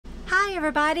Hi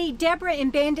everybody, Debra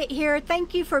and Bandit here.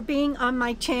 Thank you for being on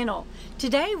my channel.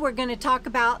 Today we're going to talk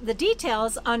about the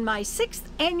details on my 6th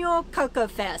Annual KOKO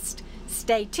Fest.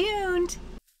 Stay tuned!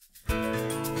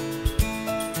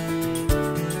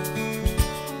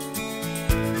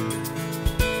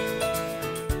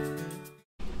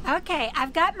 Okay,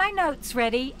 I've got my notes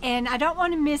ready and I don't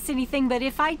want to miss anything, but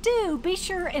if I do, be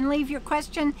sure and leave your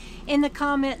question in the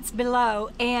comments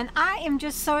below. And I am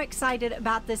just so excited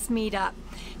about this meetup.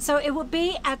 So it will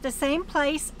be at the same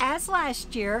place as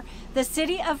last year, the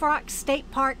City of Rock State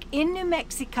Park in New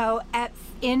Mexico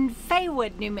in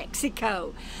Faywood, New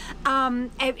Mexico.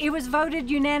 It was voted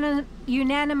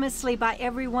unanimously by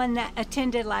everyone that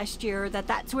attended last year that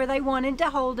that's where they wanted to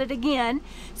hold it again.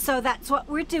 So that's what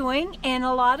we're doing. And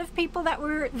a lot of people that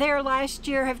were there last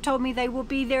year have told me they will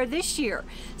be there this year.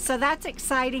 So that's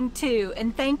exciting too.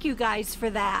 And thank you guys for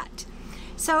that.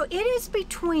 So it is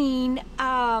between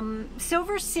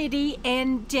Silver City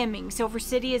and Deming. Silver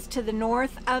City is to the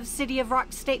north of City of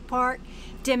Rock State Park.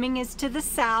 Deming is to the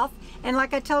south. And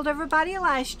like I told everybody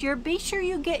last year, be sure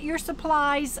you get your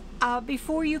supplies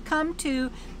before you come to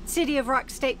City of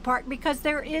Rock State Park because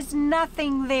there is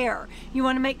nothing there. You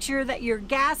want to make sure that you're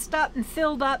gassed up and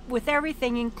filled up with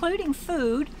everything, including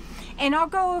food. And I'll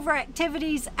go over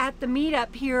activities at the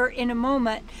meetup here in a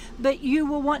moment, but you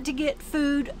will want to get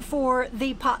food for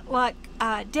the potluck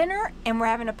dinner, and we're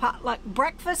having a potluck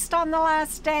breakfast on the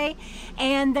last day.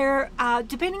 And there,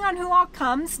 depending on who all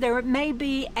comes, there may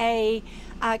be a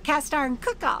cast iron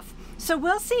cook-off. So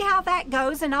we'll see how that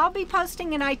goes, and I'll be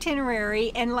posting an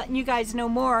itinerary and letting you guys know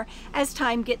more as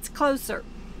time gets closer.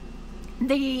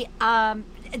 The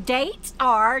dates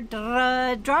are,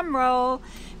 drum roll,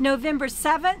 November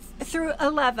 7th through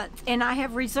 11th, and I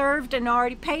have reserved and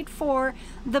already paid for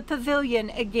the pavilion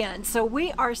again, so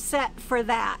we are set for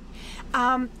that.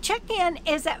 Check-in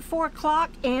is at 4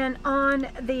 o'clock, and on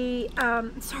the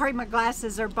sorry, my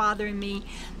glasses are bothering me.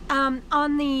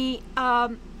 On the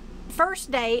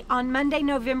first day, on Monday,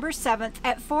 November 7th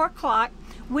at 4 o'clock,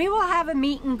 we will have a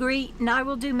meet and greet, and I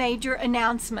will do major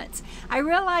announcements. I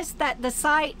realized that the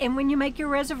site, and when you make your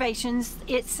reservations,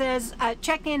 it says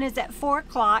check-in is at 4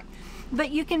 o'clock,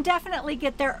 but you can definitely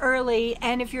get there early,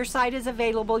 and if your site is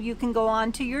available, you can go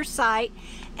on to your site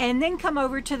and then come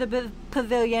over to the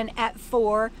pavilion at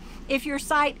 4. If your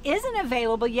site isn't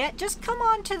available yet, just come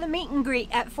on to the meet and greet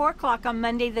at 4 o'clock on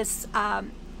Monday the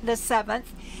 7th,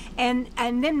 and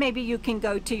then maybe you can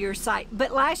go to your site.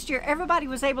 But last year everybody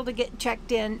was able to get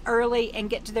checked in early and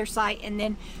get to their site and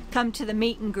then come to the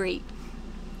meet and greet.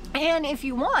 And if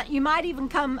you want, you might even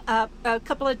come a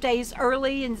couple of days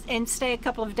early and stay a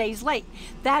couple of days late.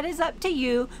 That is up to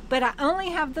you, but I only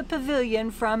have the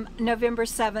pavilion from November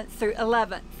 7th through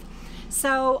 11th.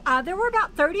 So there were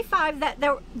about 35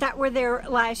 that were there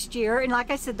last year, and like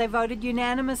I said, they voted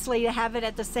unanimously to have it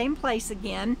at the same place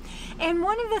again. And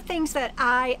one of the things that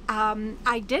I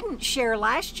didn't share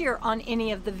last year on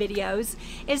any of the videos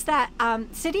is that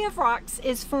City of Rocks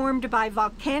is formed by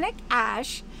volcanic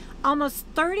ash almost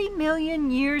 30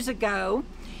 million years ago,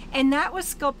 and that was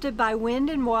sculpted by wind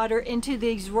and water into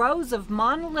these rows of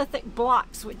monolithic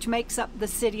blocks, which makes up the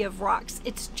City of Rocks.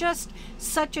 It's just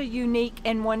such a unique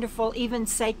and wonderful, even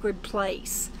sacred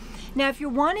place. Now, if you're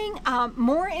wanting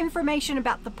more information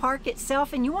about the park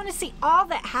itself and you want to see all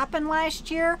that happened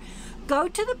last year, go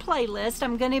to the playlist.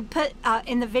 I'm going to put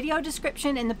in the video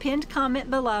description in the pinned comment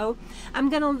below. I'm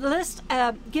going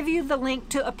to give you the link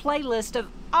to a playlist of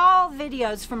all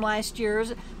videos from last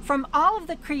year's, from all of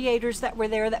the creators that were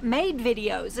there that made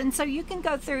videos, and so you can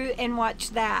go through and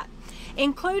watch that,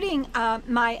 including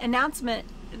my announcement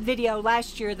video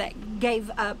last year that gave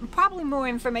probably more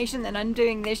information than I'm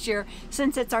doing this year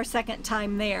since it's our second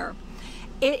time there.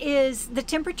 The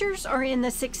temperatures are in the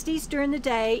 60s during the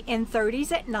day and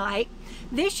 30s at night.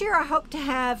 This year I hope to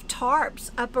have tarps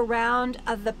up around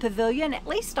the pavilion, at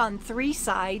least on 3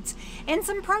 sides, and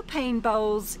some propane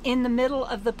bowls in the middle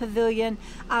of the pavilion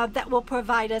that will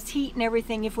provide us heat and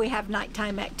everything if we have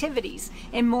nighttime activities.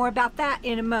 And more about that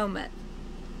in a moment.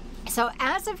 So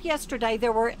as of yesterday,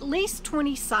 there were at least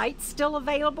 20 sites still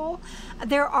available.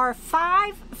 There are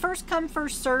 5 first come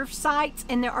first served sites,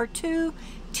 and there are 2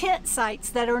 tent sites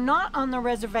that are not on the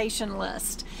reservation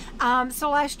list.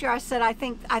 So last year I said I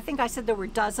think I said there were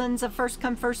dozens of first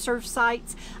come first served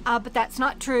sites, but that's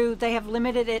not true. They have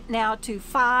limited it now to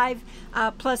 5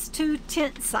 plus 2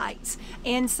 tent sites.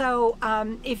 And so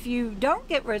if you don't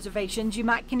get reservations, you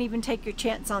can even take your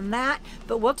chance on that.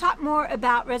 But we'll talk more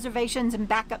about reservations and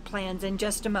backup plans in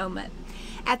just a moment.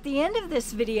 At the end of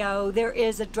this video, there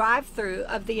is a drive-through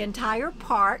of the entire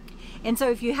park, and so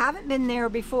if you haven't been there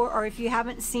before or if you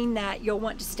haven't seen that, you'll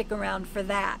want to stick around for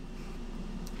that.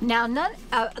 Now,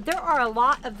 there are a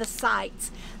lot of the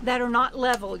sites that are not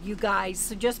level, you guys,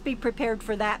 so just be prepared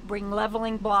for that. Bring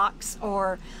leveling blocks,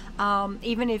 or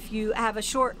even if you have a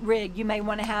short rig, you may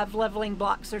want to have leveling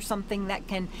blocks or something that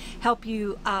can help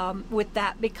you with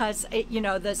that, because you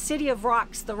know, the City of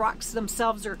Rocks, the rocks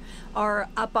themselves are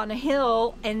up on a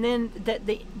hill, and then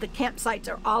the campsites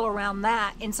are all around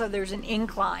that, and so there's an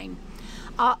incline.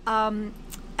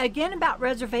 Again, about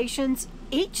reservations,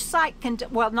 each site can,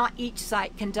 well, not each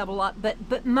site can double up,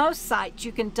 but most sites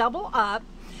you can double up,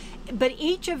 but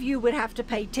each of you would have to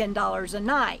pay $10 a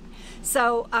night.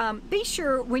 So be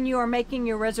sure when you are making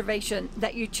your reservation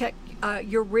that you check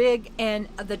your rig and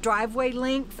the driveway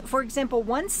length. For example,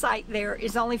 one site there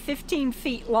is only 15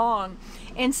 feet long,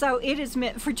 and so it is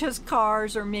meant for just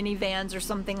cars or minivans or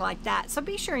something like that. So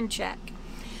be sure and check.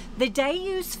 The day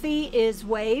use fee is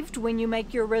waived when you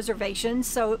make your reservation,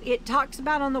 so it talks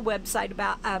about on the website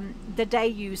about the day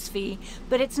use fee,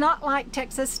 but it's not like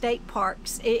Texas State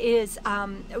Parks. It is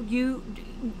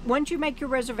once you make your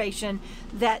reservation,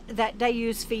 that day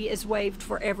use fee is waived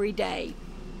for every day.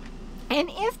 And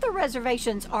if the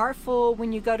reservations are full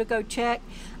when you go check,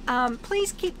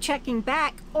 please keep checking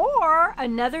back, or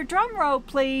another drum roll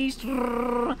please.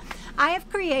 I have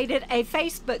created a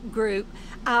Facebook group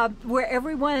where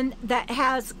everyone that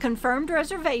has confirmed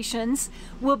reservations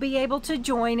will be able to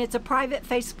join. It's a private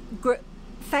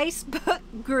Facebook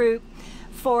group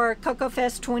for KOKO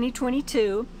Fest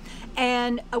 2022.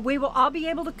 And we will all be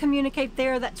able to communicate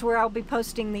there. That's where I'll be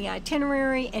posting the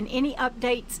itinerary and any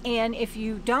updates. And if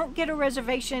you don't get a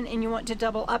reservation and you want to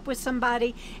double up with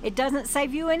somebody, it doesn't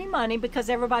save you any money because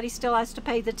everybody still has to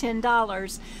pay the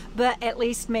 $10. But at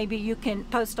least maybe you can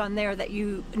post on there that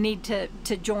you need to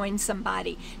join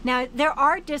somebody. Now, there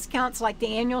are discounts like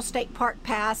the annual state park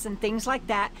pass and things like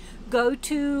that. Go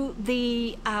to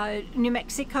the New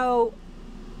Mexico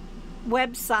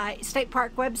website, state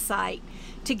park website,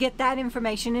 to get that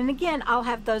information, and again, I'll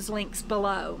have those links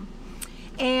below.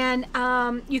 And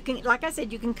you can, like I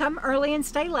said, you can come early and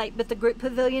stay late, but the group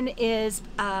pavilion is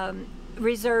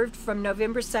reserved from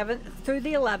November 7th through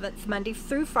the 11th, Monday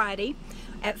through Friday.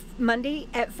 Monday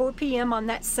at 4 p.m. on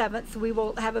that 7th, we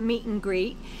will have a meet and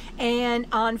greet. And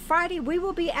on Friday, we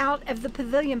will be out of the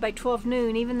pavilion by 12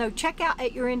 noon, even though checkout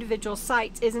at your individual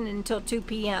sites isn't until 2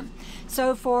 p.m.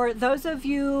 So for those of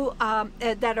you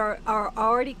that are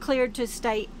already cleared to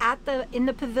stay in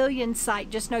the pavilion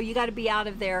site, just know you got to be out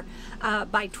of there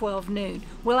by 12 noon.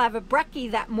 We'll have a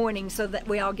brekkie that morning so that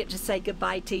we all get to say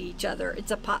goodbye to each other. It's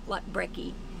a potluck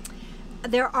brekkie.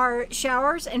 There are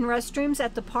showers and restrooms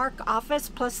at the park office,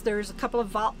 plus there's a couple of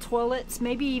vault toilets,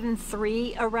 maybe even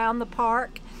 3 around the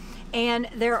park. And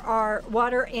there are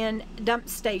water and dump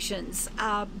stations.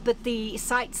 But the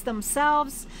sites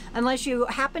themselves, unless you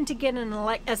happen to get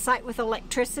a site with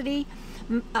electricity,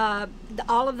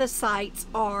 all of the sites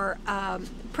are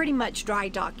pretty much dry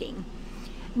docking.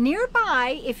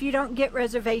 Nearby, if you don't get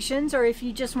reservations or if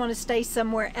you just want to stay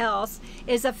somewhere else,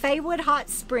 is a Faywood Hot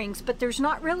Springs, but there's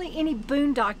not really any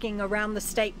boondocking around the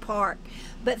state park.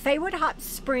 But Faywood Hot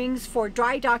Springs, for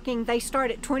dry docking, they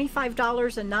start at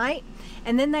 $25 a night,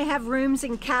 and then they have rooms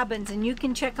and cabins, and you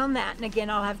can check on that. And again,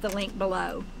 I'll have the link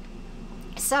below.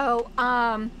 So,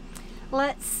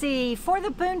 let's see, for the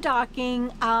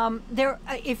boondocking,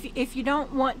 if you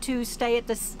don't want to stay at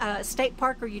the state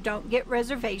park, or you don't get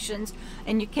reservations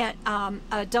and you can't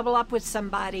double up with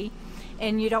somebody,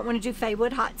 and you don't want to do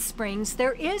Faywood Hot Springs,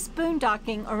 there is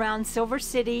boondocking around Silver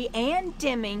City and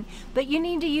Deming, but you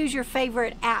need to use your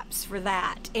favorite apps for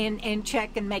that and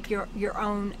check and make your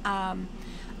own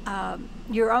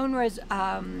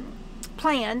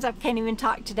plans. I can't even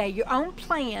talk today. Your own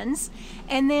plans,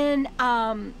 and then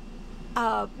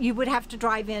you would have to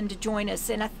drive in to join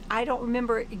us, and I don't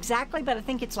remember exactly, but I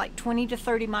think it's like 20 to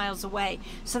 30 miles away,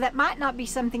 so that might not be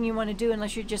something you want to do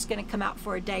unless you're just going to come out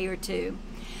for a day or two.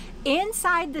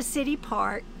 Inside the City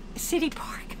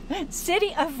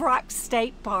of Rocks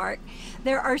State Park,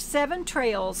 there are 7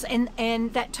 trails,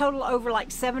 and that total over like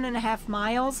 7.5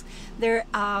 miles.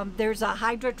 There's a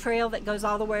hydro trail that goes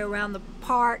all the way around the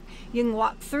park. You can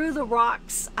walk through the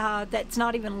rocks that's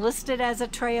not even listed as a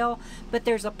trail, but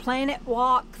there's a planet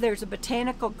walk, there's a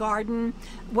botanical garden.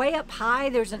 Way up high,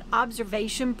 there's an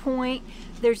observation point.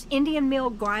 There's Indian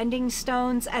mill grinding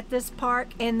stones at this park,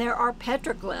 and there are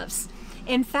petroglyphs.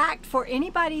 In fact, for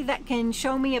anybody that can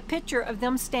show me a picture of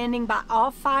them standing by all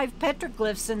 5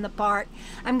 petroglyphs in the park,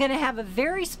 I'm going to have a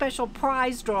very special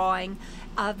prize drawing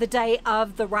the day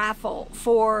of the raffle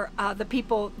for the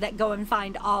people that go and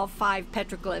find all 5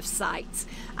 petroglyph sites.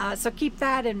 So keep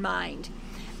that in mind.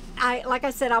 Like I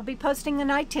said, I'll be posting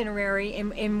an itinerary,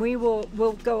 and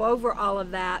we'll go over all of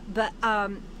that. But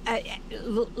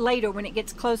later when it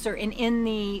gets closer, and in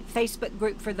the Facebook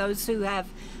group for those who have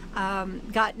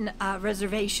gotten a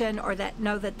reservation or that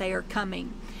know that they are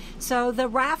coming. So the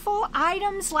raffle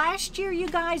items last year, you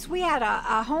guys, we had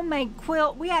a homemade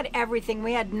quilt. We had everything.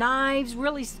 We had knives,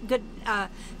 really good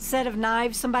set of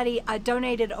knives. Somebody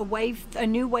donated a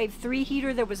new Wave 3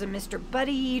 heater. There was a Mr.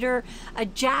 Buddy heater, a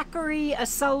Jackery, a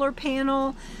solar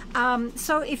panel.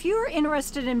 So if you're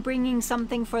interested in bringing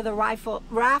something for the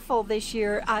raffle this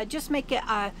year, just make it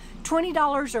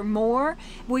 $20 or more.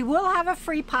 We will have a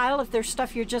free pile if there's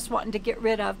stuff you're just wanting to get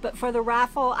rid of, but for the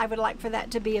raffle, I would like for that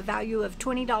to be a value of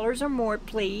 $20 or more,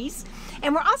 please.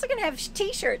 And we're also going to have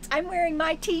t-shirts. I'm wearing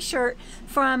my t-shirt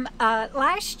from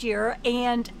last year,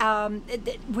 and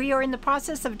we are in the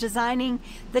process of designing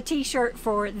the t-shirt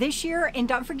for this year. And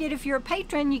don't forget, if you're a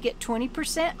patron, you get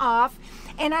 20% off.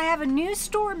 And I have a new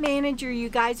store manager, you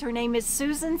guys. Her name is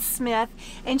Susan Smith,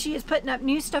 and she is putting up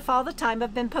new stuff all the time.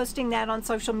 I've been posting that on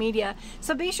social media,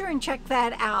 so be sure and check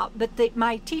that out. But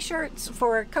my t-shirts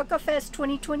for KOKO Fest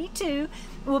 2022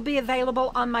 will be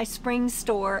available on my spring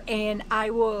store, and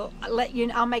I will let you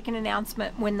know. I'll make an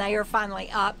announcement when they are finally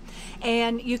up,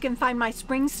 and you can find my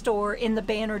spring store in the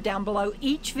banner down below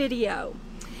each video.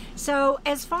 So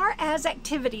as far as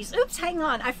activities, oops, hang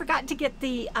on, I forgot to get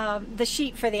the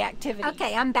sheet for the activity.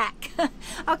 Okay, I'm back.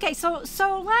 Okay, so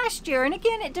last year, and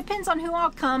again, it depends on who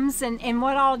all comes and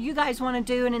what all you guys want to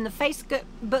do. And in the Facebook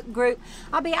group,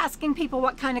 I'll be asking people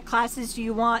what kind of classes do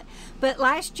you want. But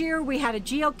last year we had a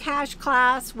geocache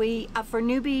class. We for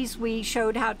newbies, we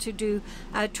showed how to do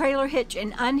trailer hitch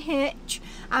and unhitch.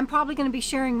 I'm probably going to be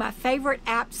sharing my favorite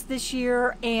apps this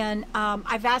year, and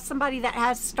I've asked somebody that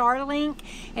has Starlink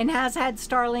and has had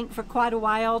Starlink for quite a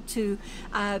while to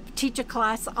teach a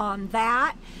class on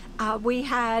that. We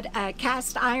had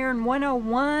Cast Iron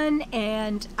 101,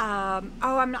 and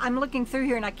I'm looking through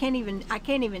here and I can't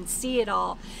even see it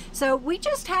all. So we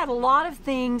just had a lot of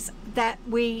things that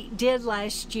we did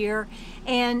last year.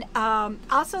 And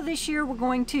also this year we're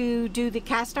going to do the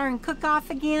cast iron cook-off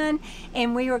again,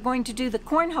 and we are going to do the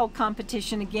cornhole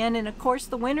competition again. And of course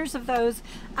the winners of those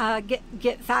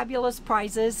get fabulous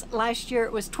prizes. Last year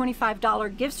it was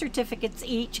 $25 gift certificates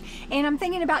each, and I'm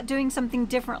thinking about doing something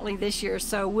differently this year,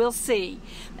 so we'll see.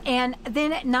 And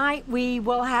then at night we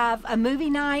will have a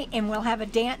movie night, and we'll have a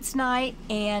dance night.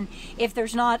 And if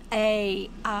there's not a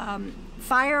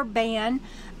fire ban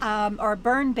or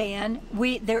burn ban,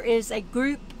 there is a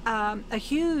group, a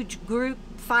huge group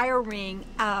fire ring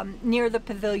near the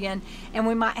pavilion, and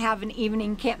we might have an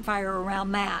evening campfire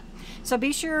around that. So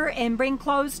be sure and bring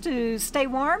clothes to stay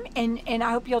warm, and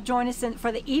I hope you'll join us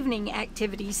for the evening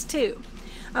activities too.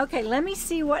 Okay, let me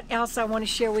see what else I want to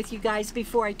share with you guys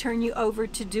before I turn you over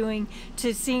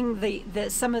to seeing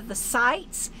some of the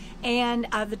sights and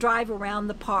the drive around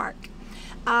the park.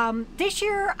 This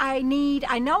year I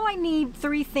know I need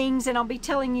 3 things, and I'll be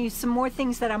telling you some more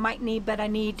things that I might need, but I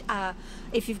need,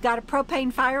 if you've got a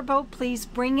propane fireboat, please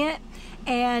bring it.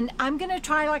 And I'm going to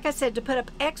try, like I said, to put up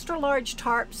extra large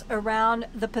tarps around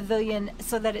the pavilion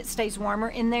so that it stays warmer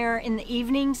in there in the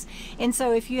evenings. And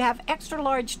so if you have extra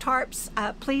large tarps,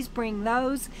 please bring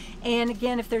those. And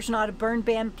again, if there's not a burn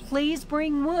ban, please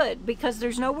bring wood, because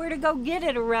there's nowhere to go get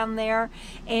it around there.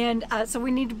 And so we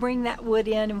need to bring that wood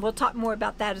in, and we'll talk more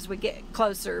about that as we get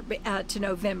closer to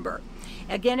November.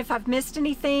 Again, if I've missed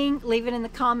anything, leave it in the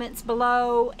comments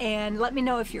below and let me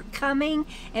know if you're coming,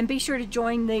 and be sure to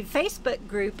join the Facebook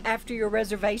group after your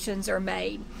reservations are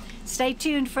made. Stay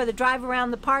tuned for the drive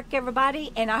around the park,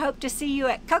 everybody, and I hope to see you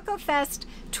at KOKO Fest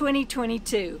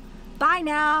 2022. Bye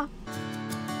now.